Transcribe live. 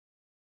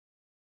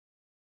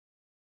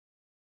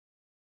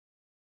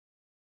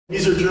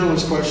These are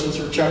journalist questions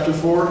for Chapter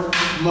 4,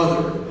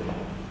 Mother.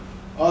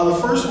 The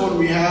first one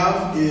we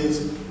have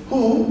is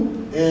who,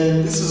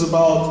 and this is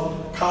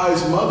about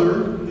Kai's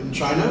mother in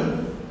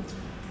China.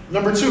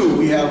 Number 2,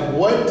 we have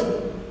what,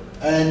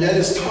 and that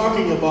is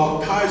talking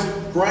about Kai's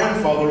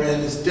grandfather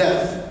and his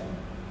death.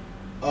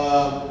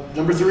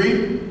 Number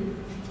 3,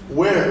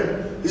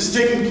 where. This is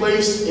taking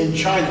place in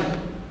China.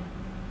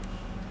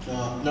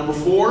 Number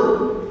 4,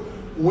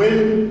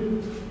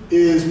 when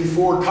is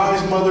before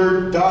Kai's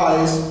mother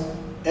dies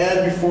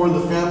and before the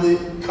family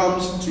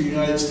comes to the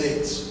United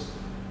States.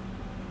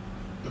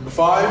 Number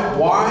 5,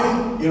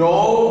 why it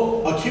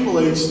all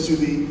accumulates to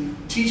the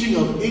teaching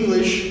of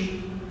English,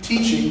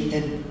 teaching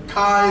and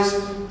Kai's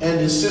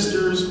and his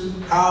sisters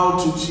how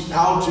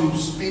to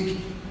speak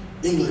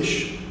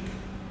English.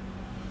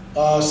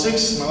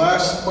 6, my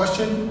last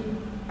question.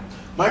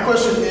 My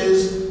question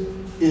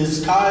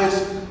is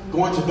Kai's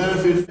going to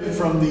benefit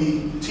from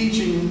the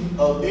teaching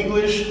of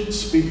English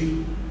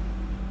speaking?